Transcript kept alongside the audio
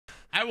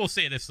I will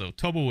say this though,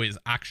 Tubbo is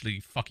actually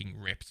fucking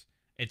ripped.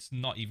 It's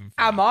not even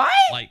funny. Am I?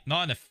 Like,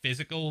 not in a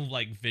physical,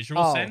 like,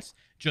 visual sense.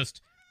 Just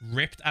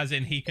ripped as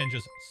in he can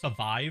just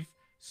survive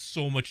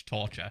so much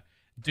torture.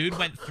 Dude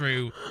went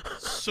through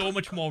so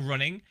much more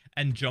running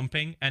and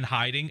jumping and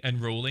hiding and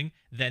rolling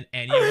than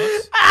any of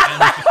us. And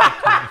was just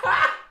like totally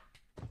fine.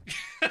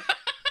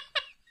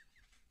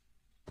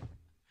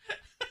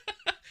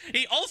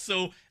 He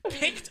also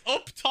picked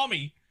up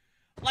Tommy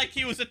like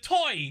he was a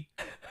toy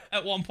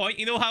at one point.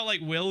 You know how,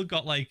 like, Will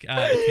got, like,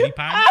 a titty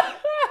pang?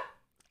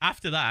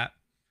 After that,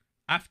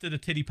 after the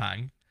titty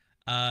pang,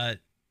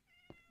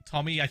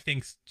 Tommy, I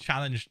think,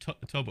 challenged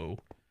Tubbo,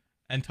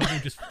 and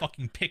Tubbo just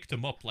fucking picked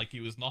him up like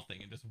he was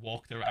nothing and just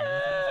walked around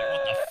with him. I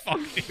was like,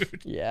 what the fuck,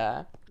 dude?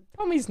 Yeah.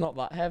 Tommy's not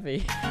that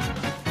heavy.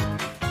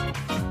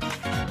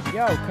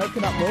 Yo,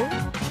 coconut ball.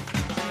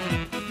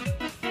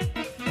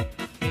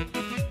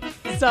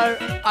 So,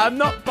 I'm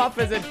not buff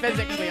as in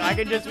physically. I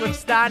can just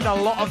withstand a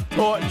lot of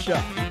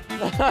torture.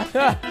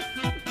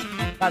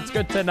 That's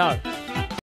good to know.